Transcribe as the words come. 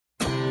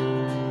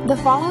The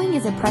following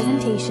is a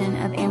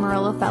presentation of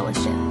Amarillo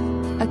Fellowship,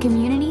 a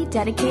community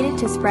dedicated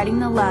to spreading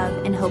the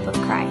love and hope of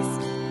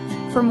Christ.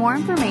 For more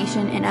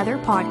information and other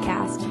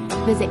podcasts,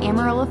 visit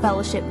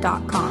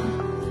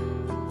AmarilloFellowship.com.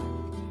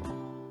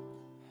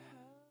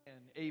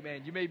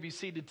 Amen. You may be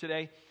seated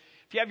today.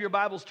 If you have your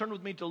Bibles, turn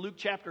with me to Luke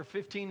chapter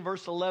 15,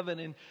 verse 11.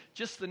 In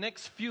just the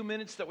next few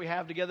minutes that we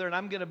have together, and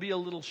I'm going to be a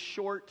little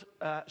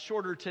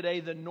shorter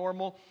today than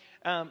normal.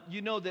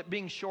 You know that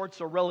being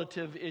short's a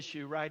relative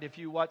issue, right? If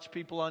you watch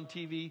people on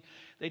TV,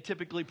 they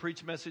typically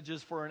preach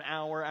messages for an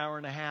hour, hour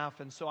and a half.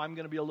 And so I'm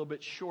going to be a little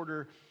bit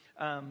shorter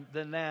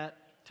than that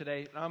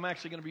today. I'm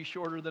actually going to be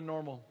shorter than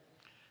normal.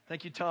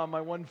 Thank you, Tom, my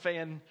one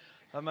fan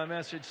of my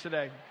message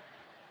today.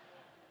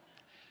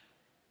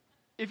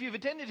 If you've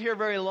attended here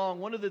very long,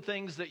 one of the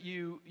things that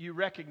you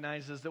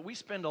recognize is that we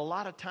spend a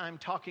lot of time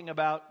talking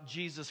about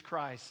Jesus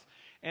Christ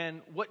and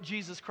what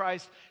Jesus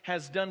Christ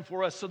has done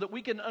for us so that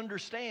we can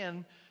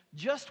understand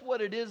just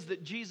what it is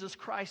that Jesus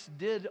Christ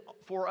did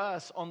for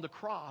us on the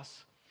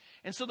cross,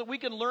 and so that we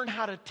can learn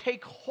how to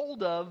take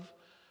hold of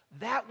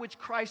that which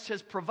Christ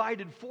has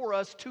provided for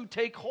us to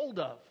take hold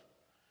of.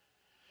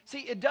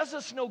 See, it does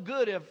us no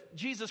good if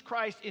Jesus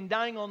Christ, in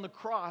dying on the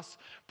cross,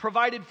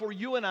 provided for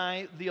you and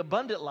I the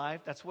abundant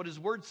life. That's what His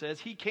Word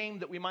says. He came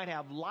that we might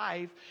have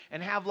life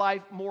and have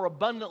life more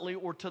abundantly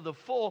or to the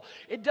full.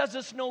 It does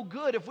us no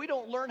good if we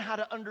don't learn how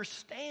to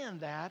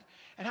understand that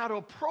and how to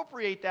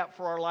appropriate that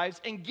for our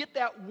lives and get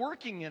that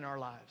working in our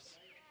lives.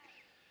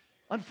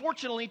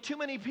 Unfortunately, too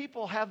many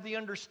people have the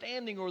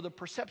understanding or the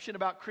perception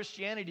about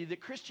Christianity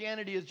that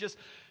Christianity is just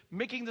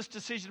making this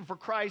decision for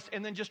Christ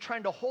and then just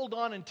trying to hold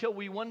on until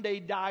we one day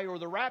die or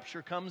the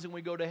rapture comes and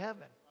we go to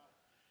heaven.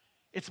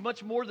 It's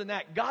much more than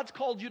that. God's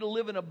called you to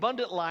live an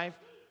abundant life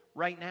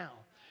right now.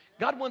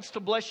 God wants to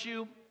bless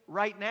you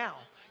right now.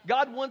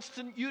 God wants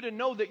you to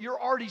know that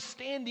you're already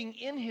standing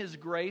in His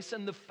grace,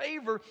 and the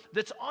favor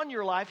that's on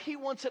your life, He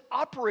wants it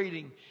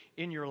operating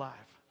in your life.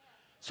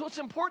 So it's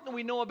important that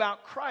we know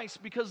about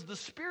Christ, because the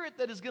spirit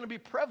that is going to be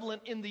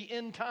prevalent in the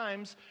end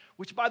times,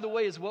 which by the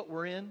way is what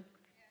we're in.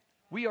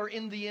 We are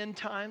in the end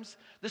times.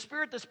 The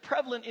spirit that's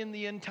prevalent in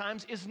the end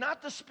times is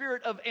not the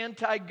spirit of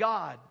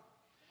anti-God.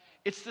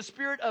 It's the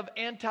spirit of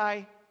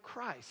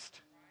anti-Christ.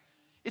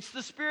 It's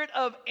the spirit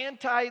of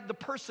anti the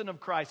person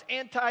of Christ,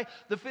 anti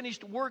the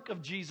finished work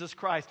of Jesus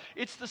Christ.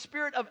 It's the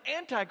spirit of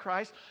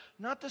anti-Christ,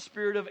 not the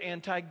spirit of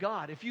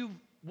anti-God. If you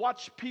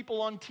watch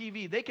people on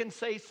TV, they can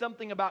say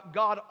something about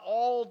God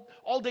all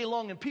day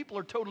long and people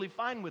are totally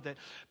fine with it.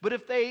 But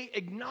if they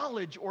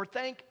acknowledge or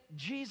thank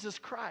Jesus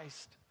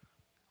Christ,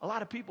 a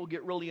lot of people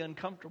get really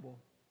uncomfortable.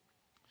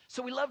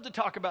 So we love to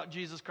talk about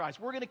Jesus Christ.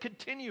 We're going to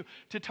continue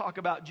to talk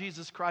about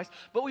Jesus Christ.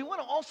 But we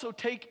want to also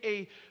take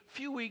a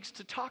few weeks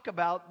to talk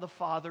about the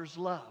Father's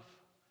love.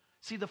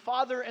 See, the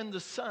Father and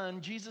the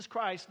Son, Jesus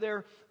Christ,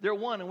 they're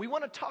one. And we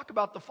want to talk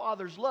about the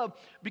Father's love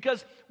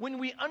because when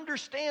we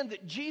understand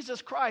that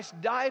Jesus Christ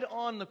died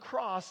on the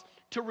cross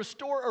to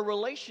restore a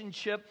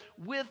relationship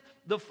with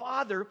the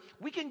Father,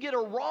 we can get a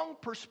wrong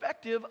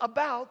perspective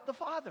about the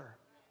Father.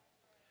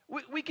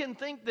 We can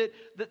think that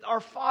our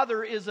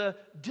Father is a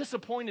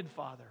disappointed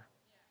Father.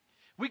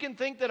 We can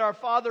think that our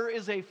Father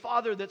is a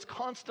Father that's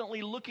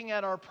constantly looking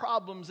at our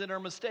problems and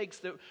our mistakes,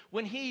 that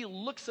when He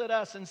looks at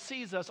us and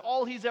sees us,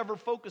 all He's ever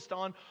focused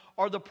on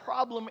are the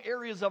problem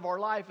areas of our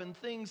life and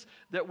things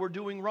that we're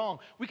doing wrong.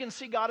 We can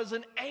see God as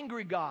an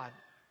angry God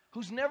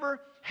who's never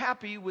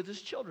happy with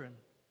His children.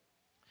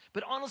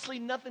 But honestly,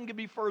 nothing could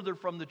be further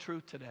from the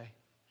truth today.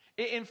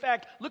 In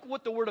fact, look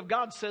what the Word of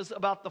God says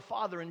about the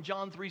Father in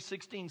John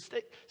 3:16.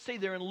 Stay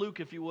there in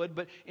Luke if you would.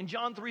 But in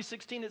John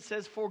 3:16 it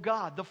says, "For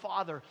God, the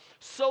Father,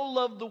 so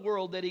loved the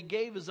world that He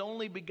gave His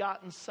only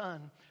begotten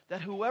Son,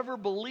 that whoever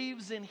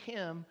believes in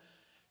Him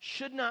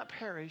should not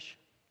perish,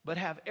 but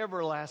have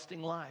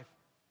everlasting life."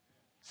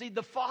 See,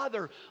 the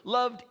Father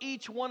loved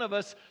each one of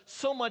us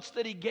so much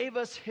that He gave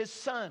us His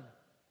Son.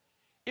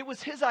 It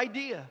was His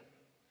idea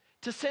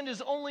to send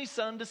His only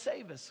Son to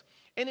save us.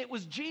 And it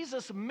was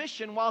Jesus'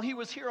 mission while He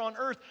was here on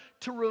earth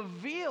to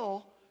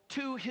reveal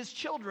to His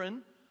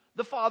children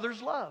the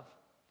Father's love,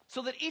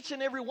 so that each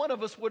and every one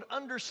of us would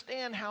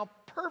understand how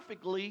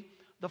perfectly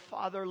the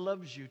Father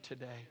loves you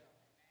today.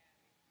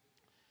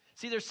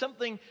 See, there's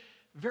something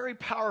very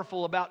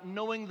powerful about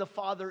knowing the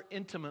Father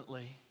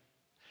intimately.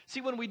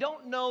 See, when we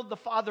don't know the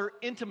Father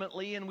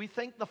intimately and we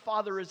think the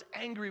Father is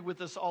angry with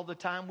us all the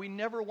time, we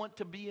never want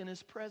to be in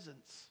His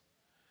presence.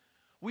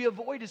 We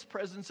avoid His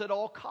presence at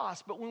all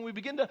costs. But when we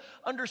begin to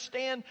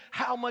understand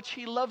how much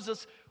He loves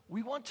us,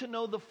 we want to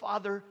know the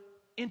Father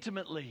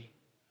intimately.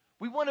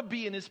 We want to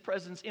be in His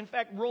presence. In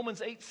fact,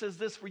 Romans 8 says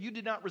this, "For you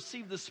did not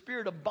receive the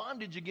spirit of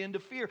bondage again to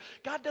fear."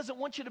 God doesn't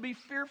want you to be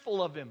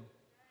fearful of Him.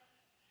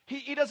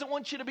 He doesn't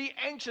want you to be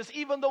anxious,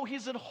 even though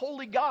He's an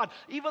holy God,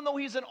 even though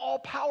He's an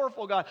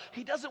all-powerful God.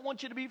 He doesn't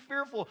want you to be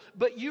fearful,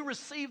 but you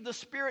receive the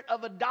spirit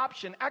of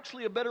adoption.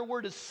 Actually, a better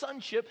word is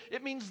sonship.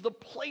 It means the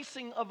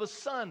placing of a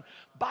son,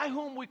 by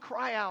whom we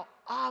cry out,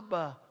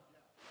 "Abba,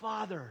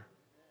 Father."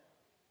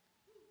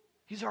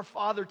 He's our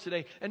Father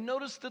today. And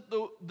notice that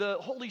the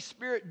Holy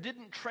Spirit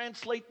didn't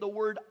translate the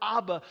word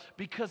Abba,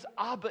 because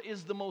Abba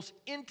is the most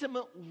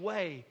intimate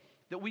way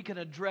that we can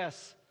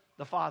address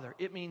the Father.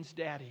 It means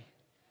Daddy.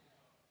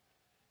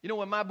 You know,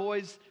 when my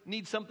boys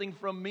need something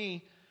from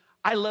me,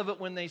 I love it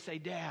when they say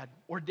Dad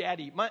or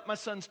Daddy. My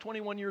son's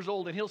 21 years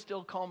old and he'll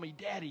still call me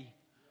Daddy.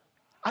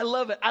 I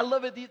love it. I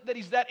love it that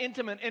he's that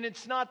intimate. And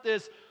it's not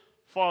this,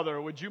 Father,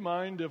 would you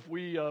mind if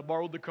we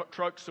borrowed the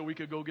truck so we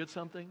could go get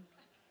something?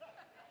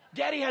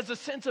 Daddy has a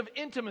sense of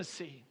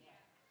intimacy.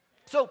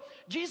 So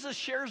Jesus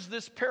shares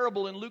this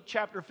parable in Luke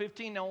chapter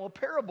 15. Now, a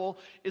parable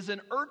is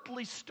an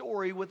earthly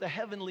story with a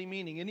heavenly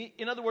meaning. And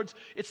in other words,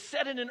 it's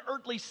set in an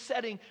earthly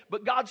setting,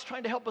 but God's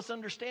trying to help us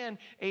understand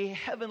a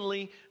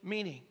heavenly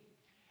meaning.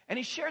 And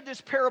he shared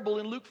this parable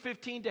in Luke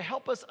 15 to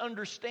help us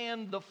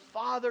understand the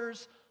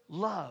Father's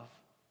love.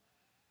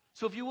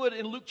 So if you would,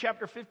 in Luke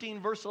chapter 15,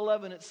 verse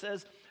 11, it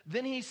says,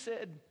 Then he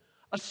said,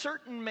 a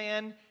certain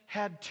man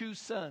had 2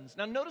 sons.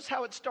 Now notice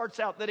how it starts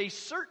out, that a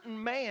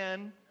certain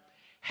man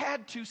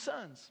had 2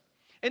 sons.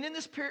 And in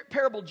this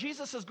parable,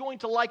 Jesus is going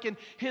to liken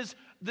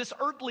this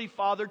earthly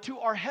father to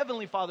our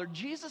heavenly Father.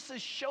 Jesus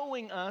is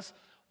showing us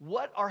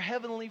what our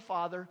heavenly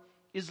Father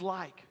is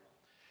like.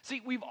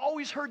 See, we've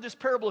always heard this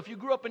parable. If you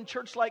grew up in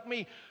church like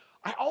me,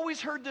 I always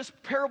heard this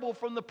parable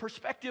from the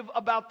perspective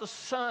about the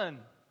son.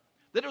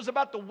 That it was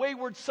about the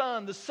wayward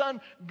son, the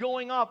son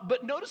going off.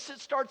 But notice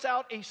it starts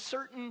out a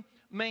certain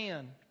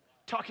man,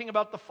 talking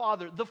about the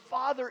father. The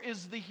father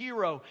is the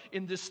hero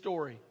in this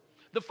story.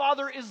 The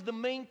father is the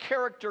main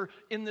character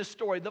in this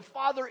story. The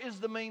father is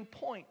the main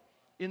point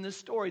in this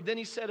story. Then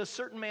he said, a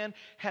certain man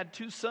had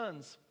 2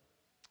 sons.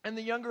 And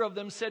the younger of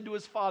them said to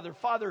his father,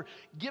 Father,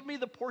 give me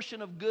the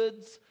portion of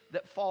goods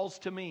that falls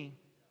to me.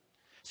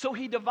 So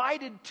he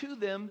divided to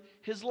them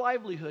his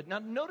livelihood. Now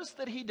notice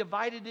that he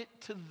divided it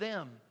to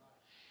them.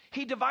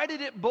 He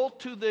divided it both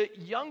to the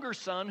younger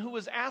son who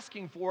was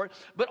asking for it,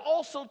 but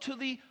also to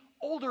the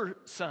older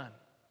son.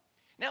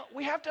 Now,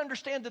 we have to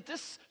understand that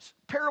this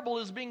parable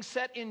is being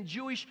set in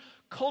Jewish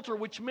culture,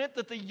 which meant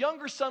that the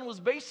younger son was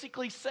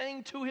basically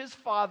saying to his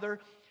father,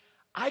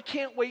 I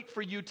can't wait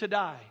for you to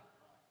die.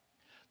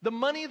 The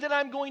money that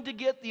I'm going to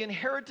get, the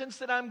inheritance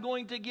that I'm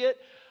going to get,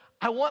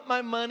 I want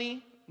my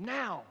money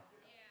now.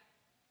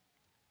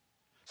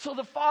 So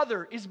the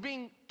father is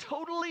being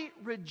totally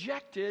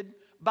rejected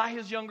by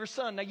his younger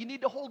son. Now you need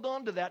to hold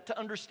on to that to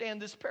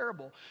understand this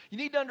parable. You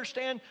need to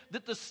understand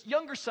that the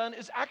younger son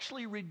is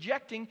actually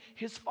rejecting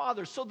his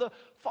father. So the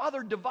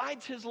father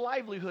divides his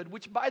livelihood,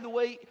 which, by the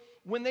way,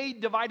 when they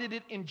divided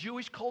it in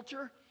Jewish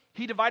culture,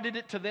 he divided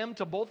it to them,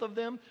 to both of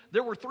them.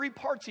 There were 3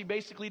 parts he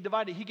basically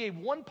divided. He gave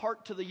 1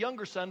 part to the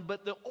younger son,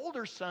 but the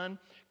older son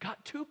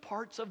got 2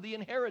 parts of the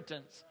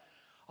inheritance.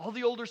 All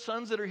the older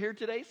sons that are here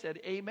today said,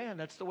 amen.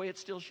 That's the way it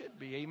still should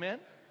be. Amen.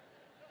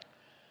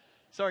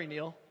 Sorry,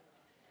 Neil.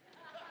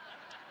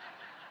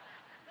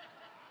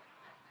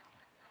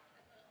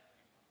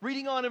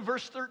 Reading on in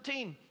verse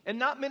 13, and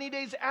not many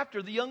days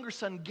after, the younger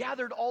son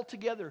gathered all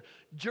together,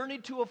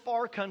 journeyed to a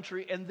far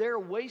country, and there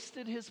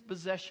wasted his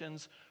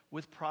possessions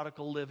with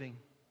prodigal living.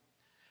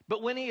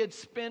 But when he had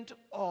spent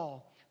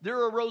all, there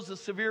arose a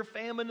severe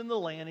famine in the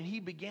land, and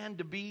he began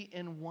to be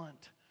in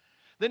want.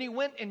 Then he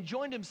went and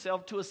joined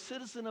himself to a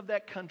citizen of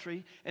that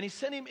country, and he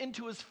sent him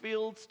into his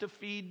fields to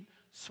feed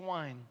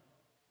swine.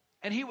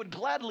 And he would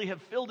gladly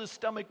have filled his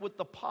stomach with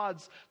the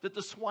pods that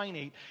the swine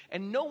ate,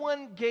 and no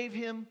one gave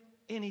him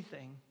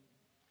anything.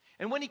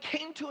 And when he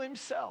came to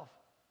himself,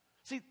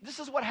 see, this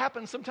is what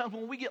happens sometimes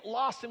when we get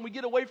lost and we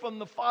get away from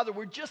the Father.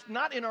 We're just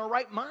not in our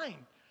right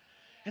mind.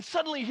 And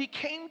suddenly he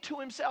came to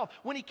himself.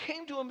 When he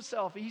came to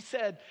himself, he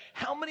said,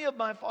 how many of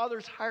my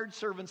father's hired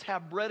servants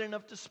have bread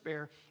enough to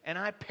spare, and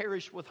I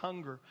perish with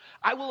hunger?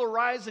 I will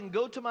arise and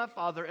go to my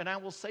father, and I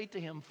will say to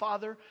him,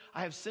 Father,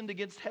 I have sinned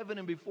against heaven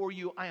and before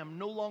you. I am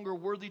no longer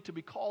worthy to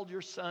be called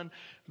your son.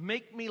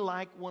 Make me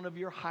like one of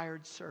your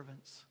hired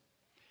servants.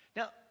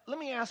 Now, let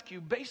me ask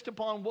you, based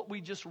upon what we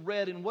just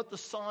read and what the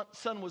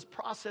son was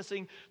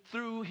processing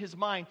through his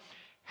mind,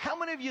 how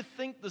many of you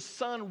think the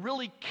son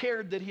really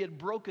cared that he had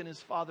broken his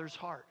father's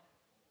heart?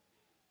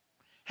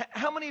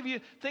 How many of you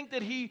think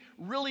that he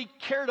really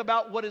cared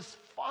about what his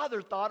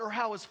father thought or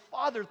how his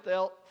father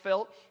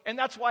felt, and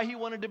that's why he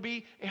wanted to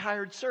be a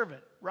hired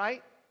servant,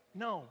 right?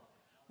 No.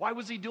 Why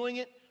was he doing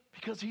it?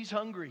 Because he's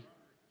hungry.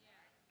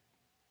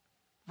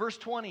 Verse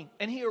 20,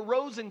 and he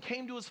arose and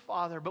came to his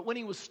father, but when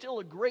he was still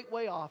a great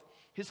way off,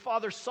 his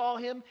father saw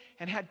him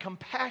and had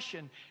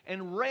compassion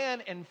and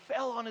ran and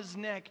fell on his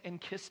neck and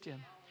kissed him.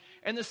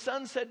 And the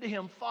son said to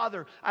him,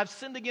 Father, I've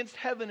sinned against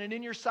heaven and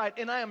in your sight,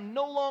 and I am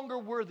no longer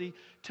worthy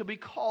to be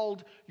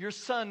called your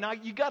son. Now,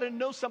 you got to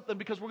know something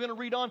because we're going to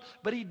read on,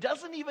 but he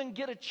doesn't even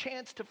get a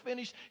chance to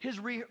finish his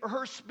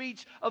rehearsed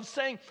speech of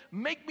saying,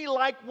 make me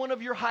like one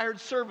of your hired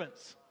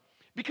servants.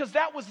 Because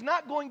that was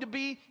not going to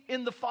be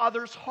in the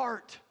father's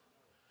heart.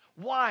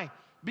 Why?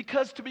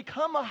 Because to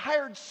become a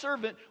hired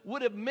servant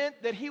would have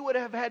meant that he would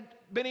have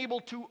been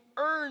able to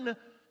earn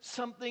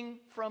something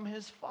from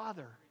his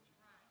father.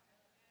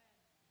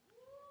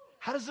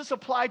 How does this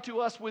apply to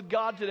us with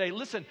God today?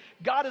 Listen,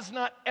 God is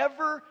not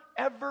ever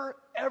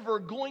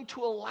going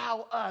to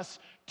allow us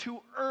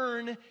to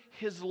earn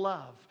His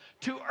love,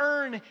 to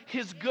earn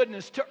His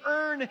goodness, to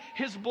earn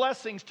His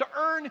blessings, to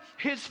earn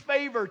His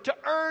favor, to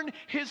earn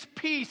His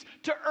peace,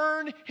 to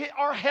earn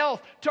our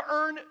health, to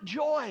earn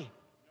joy.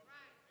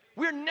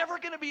 We're never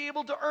going to be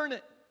able to earn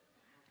it.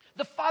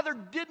 The Father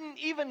didn't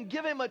even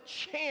give him a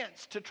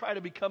chance to try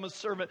to become a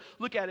servant.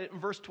 Look at it in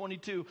verse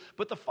 22.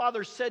 But the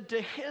Father said to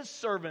His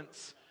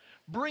servants,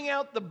 bring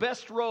out the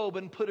best robe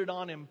and put it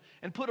on him,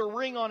 and put a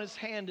ring on his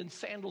hand and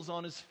sandals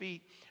on his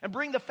feet. And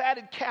bring the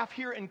fatted calf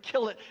here and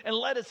kill it, and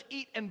let us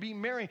eat and be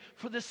merry.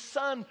 For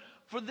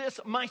this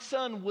my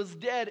son was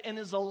dead and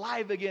is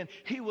alive again.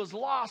 He was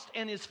lost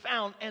and is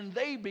found. And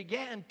they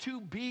began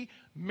to be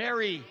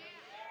merry.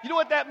 You know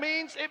what that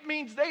means? It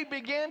means they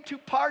began to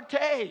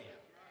partay.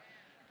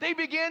 They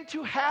began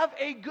to have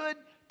a good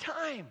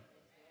time.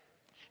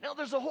 Now,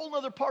 there's a whole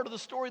other part of the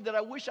story that I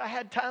wish I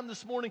had time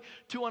this morning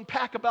to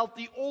unpack about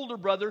the older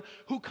brother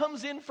who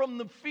comes in from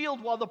the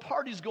field while the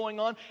party's going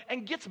on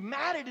and gets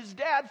mad at his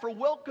dad for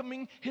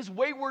welcoming his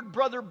wayward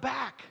brother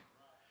back.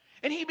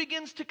 And he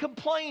begins to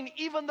complain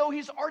even though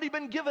he's already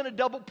been given a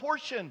double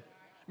portion.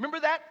 Remember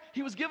that?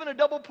 He was given a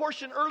double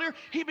portion earlier.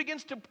 He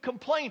begins to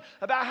complain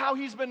about how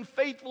he's been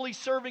faithfully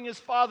serving his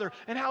father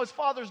and how his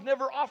father's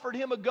never offered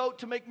him a goat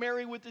to make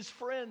merry with his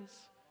friends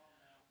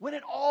when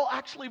it all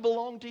actually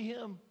belonged to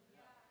him.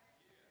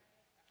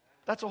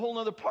 That's a whole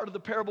other part of the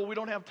parable we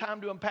don't have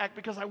time to unpack,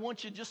 because I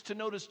want you just to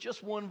notice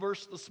just one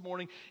verse this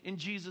morning in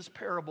Jesus'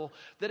 parable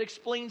that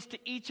explains to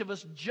each of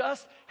us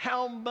just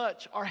how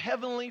much our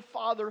Heavenly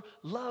Father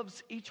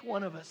loves each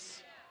one of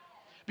us.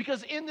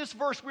 Because in this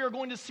verse we are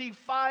going to see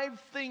 5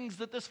 things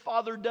that this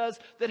Father does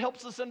that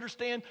helps us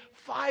understand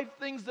 5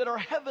 things that our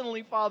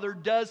Heavenly Father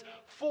does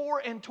for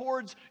and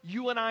towards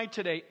you and I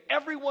today.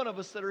 Every one of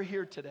us that are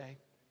here today.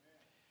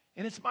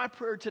 And it's my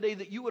prayer today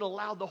that you would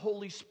allow the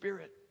Holy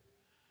Spirit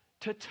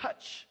to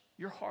touch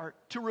your heart,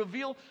 to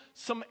reveal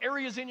some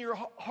areas in your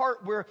heart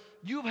where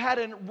you've had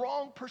a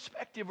wrong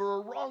perspective or a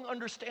wrong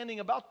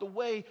understanding about the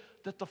way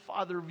that the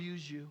Father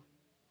views you.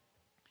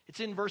 It's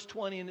in verse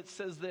 20, and it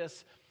says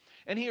this,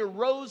 and he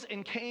arose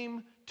and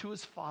came to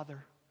his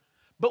father.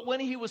 But when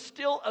he was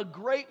still a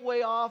great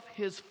way off,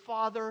 his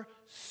father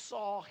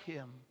saw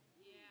him.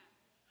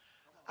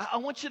 I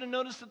want you to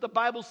notice that the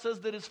Bible says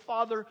that his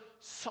father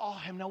saw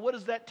him. Now, what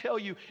does that tell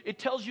you? It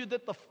tells you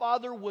that the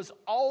father was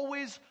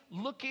always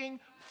looking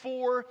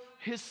for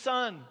his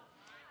son.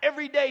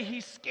 Every day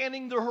he's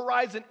scanning the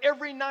horizon.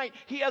 Every night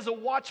he has a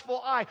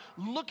watchful eye,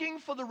 looking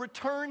for the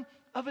return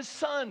of his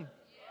son.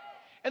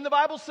 And the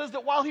Bible says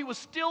that while he was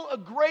still a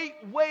great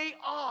way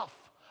off,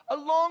 a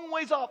long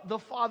ways off, the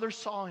Father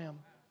saw him.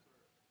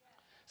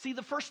 See,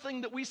 the first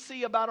thing that we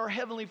see about our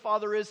Heavenly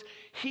Father is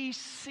He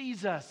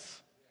sees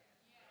us.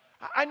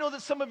 I know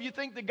that some of you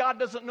think that God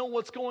doesn't know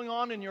what's going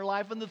on in your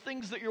life and the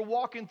things that you're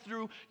walking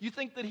through. You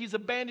think that He's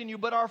abandoned you,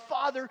 but our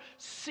Father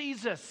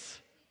sees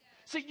us.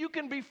 See, you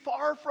can be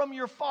far from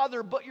your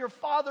Father, but your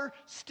Father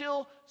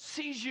still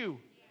sees you.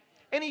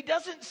 And He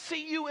doesn't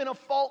see you in a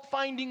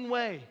fault-finding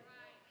way.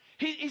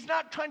 He's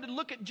not trying to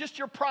look at just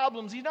your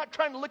problems. He's not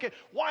trying to look at,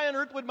 why on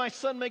earth would my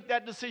son make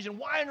that decision?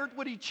 Why on earth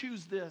would he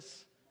choose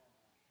this?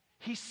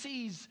 He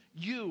sees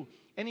you,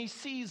 and He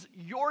sees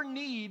your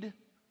need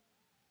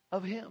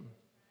of Him.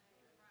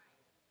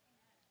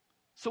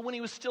 So when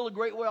he was still a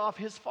great way off,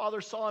 his father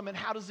saw him, and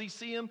how does He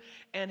see him?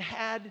 And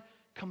had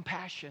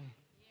compassion.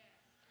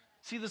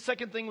 See, the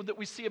second thing that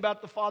we see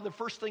about the Father,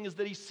 first thing is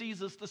that He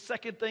sees us. The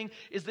second thing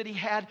is that He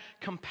had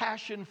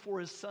compassion for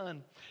His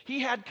son. He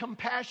had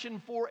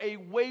compassion for a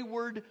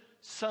wayward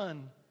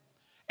son.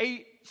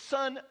 A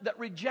son that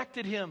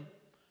rejected Him.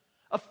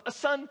 A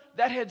son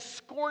that had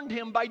scorned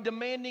Him by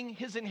demanding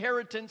his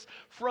inheritance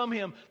from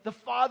Him. The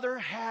Father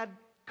had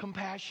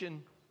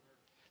compassion.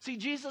 See,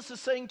 Jesus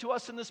is saying to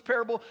us in this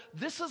parable,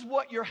 this is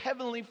what your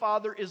Heavenly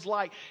Father is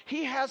like.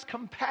 He has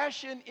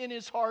compassion in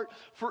His heart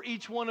for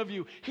each one of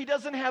you. He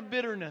doesn't have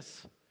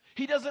bitterness.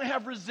 He doesn't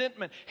have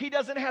resentment. He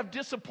doesn't have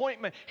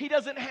disappointment. He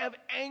doesn't have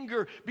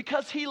anger,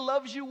 because He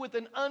loves you with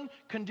an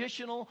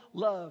unconditional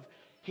love.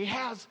 He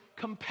has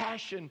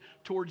compassion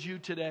towards you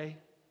today.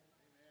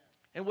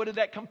 And what did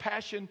that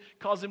compassion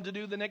cause Him to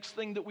do? The next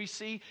thing that we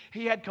see,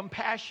 He had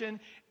compassion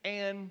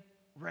and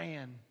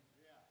ran.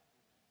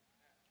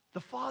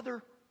 The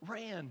Father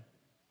ran.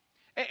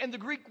 And the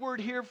Greek word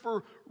here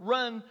for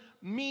run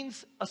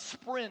means a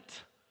sprint,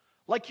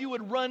 like you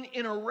would run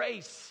in a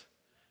race.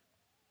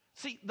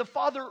 See, the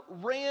Father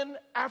ran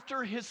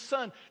after His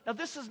son. Now,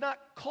 this is not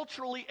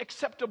culturally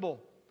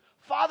acceptable.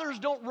 Fathers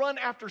don't run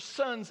after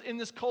sons in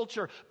this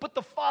culture, but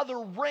the Father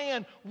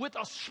ran with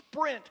a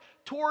sprint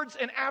towards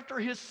and after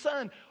His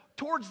son,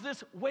 towards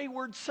this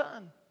wayward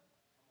son.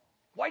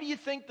 Why do you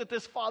think that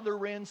this Father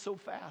ran so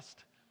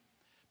fast?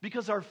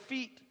 Because our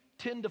feet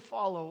tend to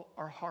follow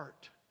our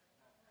heart.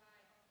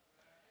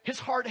 His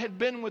heart had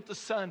been with the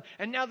Son,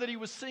 and now that he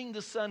was seeing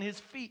the Son, his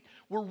feet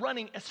were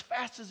running as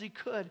fast as he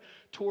could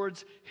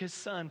towards his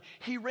Son.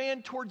 He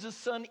ran towards his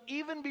Son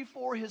even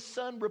before his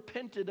Son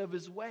repented of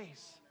his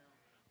ways.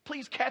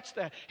 Please catch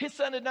that. His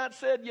Son had not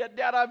said yet,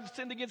 Dad, I've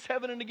sinned against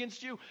heaven and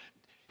against you.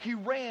 He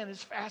ran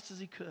as fast as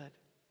he could.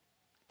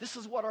 This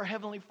is what our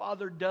Heavenly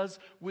Father does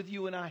with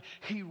you and I.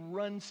 He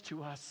runs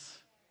to us.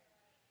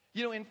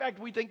 You know, in fact,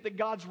 we think that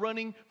God's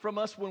running from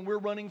us when we're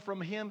running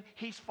from Him.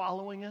 He's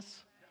following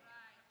us.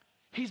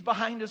 He's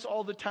behind us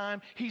all the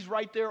time. He's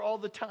right there all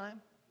the time.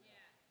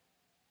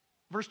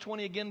 Verse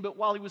 20 again, but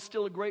while he was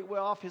still a great way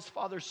off, his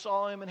father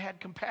saw him and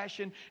had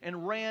compassion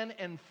and ran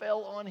and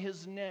fell on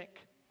his neck.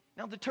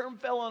 Now the term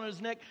fell on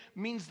his neck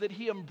means that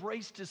he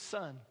embraced his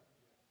son.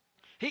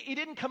 He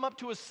didn't come up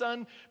to his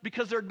son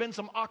because there had been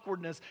some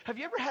awkwardness. Have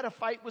you ever had a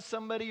fight with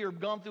somebody or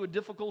gone through a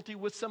difficulty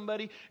with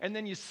somebody and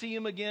then you see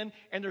him again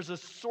and there's a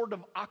sort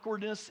of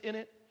awkwardness in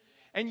it?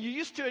 And you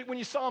used to, when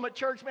you saw him at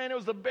church, man, it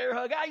was the bear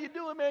hug. How you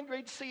doing, man?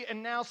 Great to see you.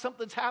 And now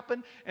something's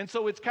happened. And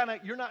so it's kind of,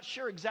 you're not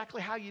sure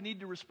exactly how you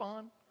need to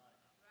respond.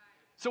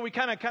 So we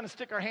kind of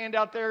stick our hand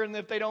out there. And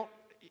if they don't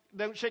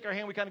shake our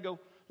hand, we kind of go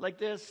like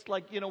this.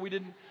 Like, you know, we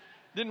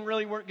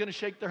weren't going to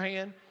shake their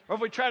hand. Or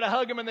if we try to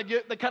hug them and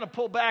they kind of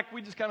pull back,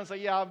 we just kind of say,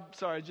 yeah, I'm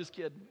sorry, just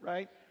kidding,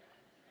 right?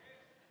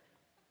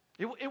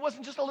 It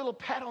wasn't just a little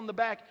pat on the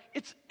back.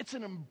 It's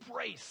an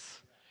embrace.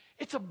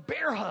 It's a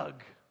bear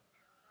hug.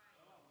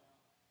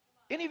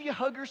 Any of you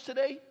huggers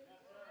today?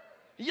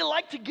 You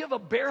like to give a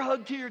bear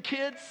hug to your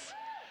kids?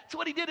 That's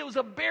what he did. It was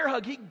a bear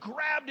hug. He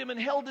grabbed him and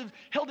held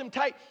him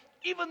tight,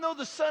 even though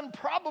the son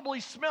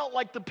probably smelled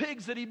like the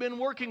pigs that he'd been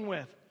working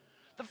with.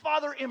 The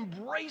father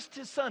embraced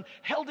his son,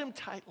 held him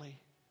tightly.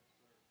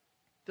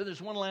 Then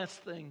there's one last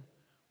thing.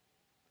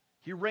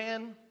 He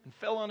ran and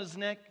fell on his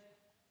neck,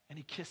 and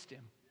he kissed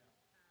him.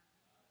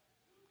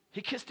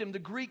 He kissed him. The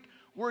Greek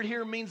word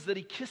here means that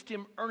he kissed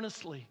him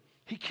earnestly.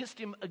 He kissed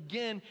him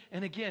again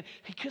and again.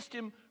 He kissed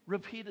him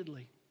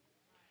repeatedly.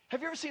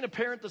 Have you ever seen a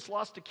parent that's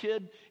lost a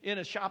kid in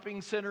a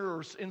shopping center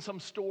or in some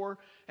store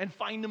and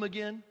find them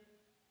again?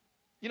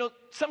 You know,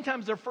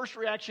 sometimes their first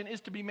reaction is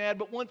to be mad,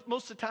 but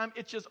most of the time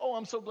it's just, oh,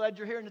 I'm so glad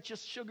you're here, and it's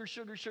just sugar,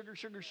 sugar, sugar,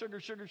 sugar, sugar,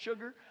 sugar,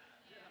 sugar.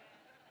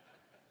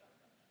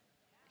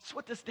 That's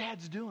what this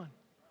dad's doing.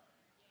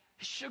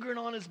 He's sugaring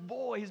on his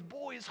boy. His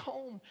boy is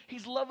home.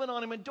 He's loving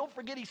on him, and don't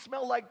forget he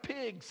smelled like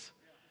pigs.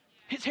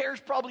 His hair's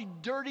probably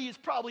dirty. It's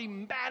probably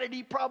matted.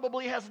 He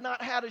probably has not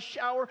had a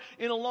shower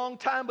in a long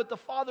time. But the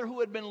father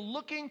who had been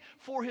looking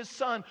for his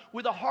son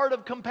with a heart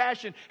of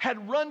compassion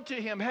had run to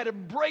him, had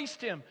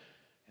embraced him,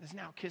 and is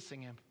now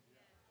kissing him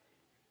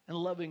and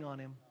loving on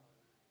him.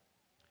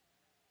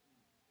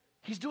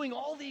 He's doing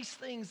all these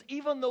things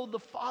even though the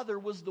father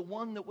was the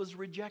one that was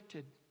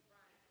rejected.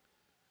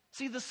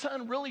 See, the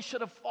son really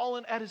should have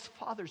fallen at his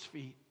father's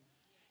feet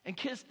and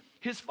kissed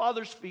his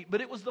father's feet.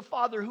 But it was the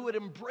father who had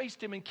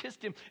embraced him and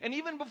kissed him. And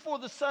even before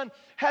the son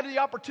had the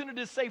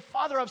opportunity to say,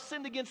 Father, I've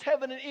sinned against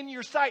heaven and in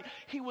your sight,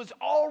 he was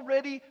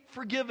already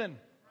forgiven.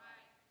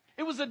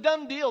 It was a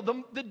done deal.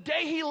 The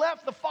day he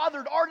left, the father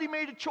had already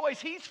made a choice.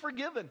 He's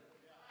forgiven.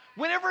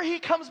 Whenever he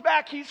comes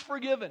back, he's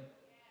forgiven.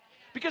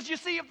 Because you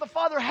see, if the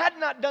father had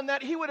not done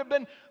that, he would have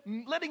been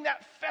letting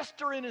that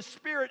fester in his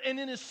spirit and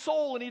in his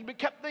soul, and he'd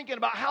kept thinking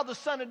about how the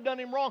son had done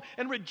him wrong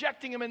and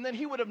rejecting him, and then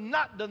he would have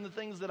not done the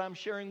things that I'm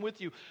sharing with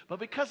you. But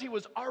because he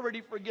was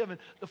already forgiven,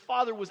 the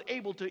father was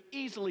able to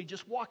easily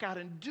just walk out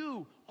and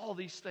do all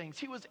these things.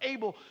 He was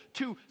able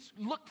to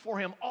look for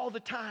him all the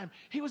time.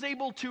 He was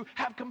able to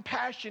have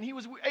compassion. He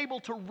was able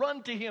to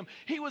run to him.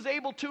 He was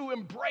able to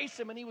embrace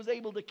him, and he was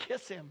able to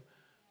kiss him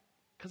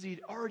because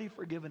he'd already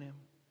forgiven him.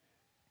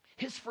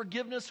 His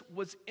forgiveness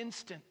was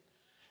instant.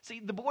 See,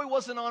 the boy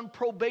wasn't on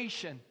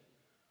probation.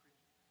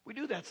 We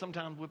do that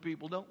sometimes with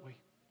people, don't we?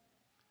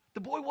 The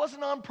boy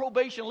wasn't on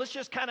probation. Let's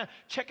just kind of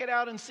check it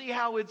out and see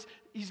how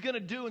he's going to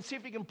do and see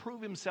if he can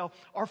prove himself.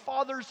 Our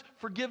Father's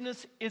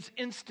forgiveness is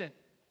instant.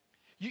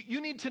 You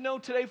need to know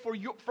today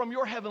from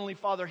your Heavenly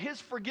Father,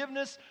 His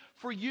forgiveness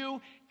for you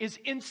is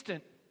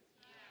instant.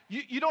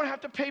 You don't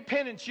have to pay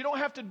penance. You don't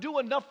have to do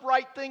enough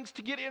right things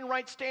to get in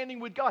right standing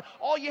with God.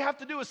 All you have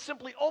to do is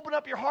simply open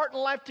up your heart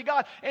and life to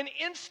God, and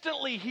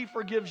instantly He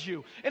forgives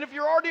you. And if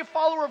you're already a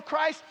follower of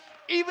Christ,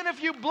 even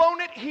if you've blown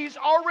it, He's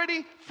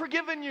already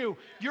forgiven you.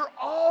 You're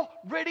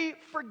already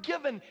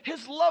forgiven.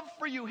 His love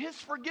for you, His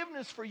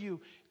forgiveness for you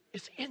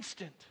is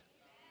instant.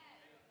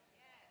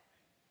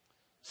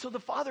 So the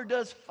Father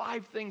does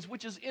 5 things,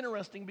 which is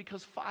interesting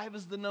because 5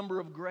 is the number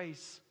of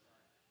grace.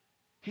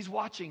 He's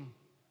watching.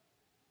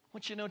 I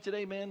want you to know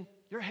today, man,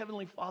 your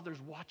Heavenly Father's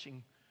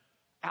watching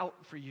out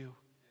for you.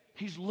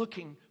 He's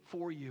looking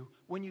for you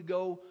when you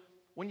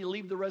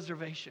leave the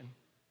reservation.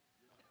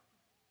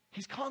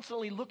 He's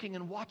constantly looking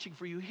and watching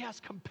for you. He has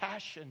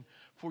compassion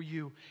for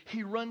you.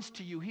 He runs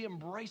to you. He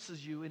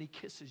embraces you and He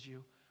kisses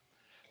you.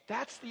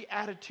 That's the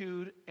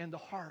attitude and the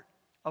heart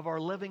of our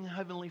loving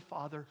Heavenly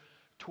Father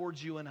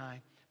towards you and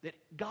I. That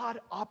God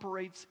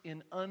operates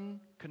in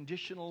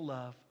unconditional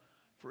love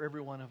for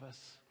every one of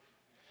us.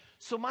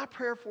 So my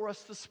prayer for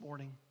us this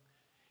morning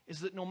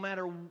is that no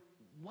matter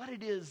what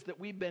it is that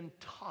we've been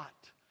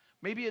taught,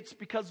 maybe it's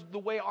because of the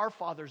way our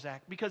fathers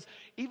act, because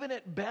even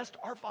at best,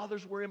 our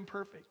fathers were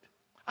imperfect.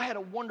 I had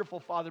a wonderful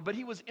father, but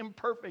he was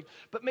imperfect.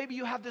 But maybe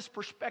you have this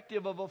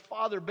perspective of a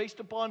father based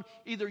upon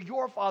either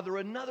your father or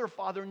another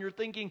father, and you're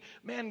thinking,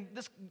 man,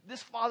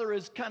 this father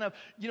is kind of,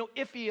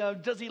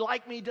 iffy. Does he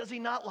like me? Does he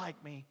not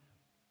like me?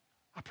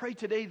 I pray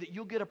today that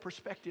you'll get a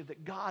perspective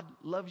that God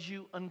loves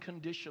you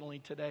unconditionally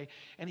today,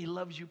 and he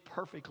loves you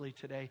perfectly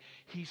today.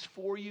 He's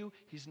for you.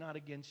 He's not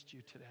against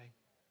you today.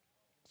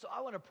 So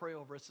I want to pray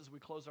over us as we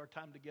close our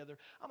time together.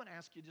 I'm going to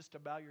ask you just to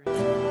bow your head.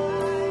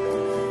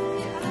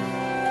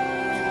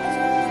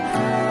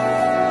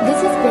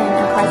 This has been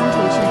a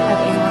presentation of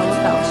Amarillo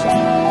Fellowship,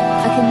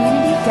 a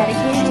community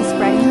dedicated to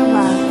spreading the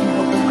love and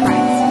hope of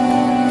Christ.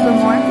 For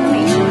more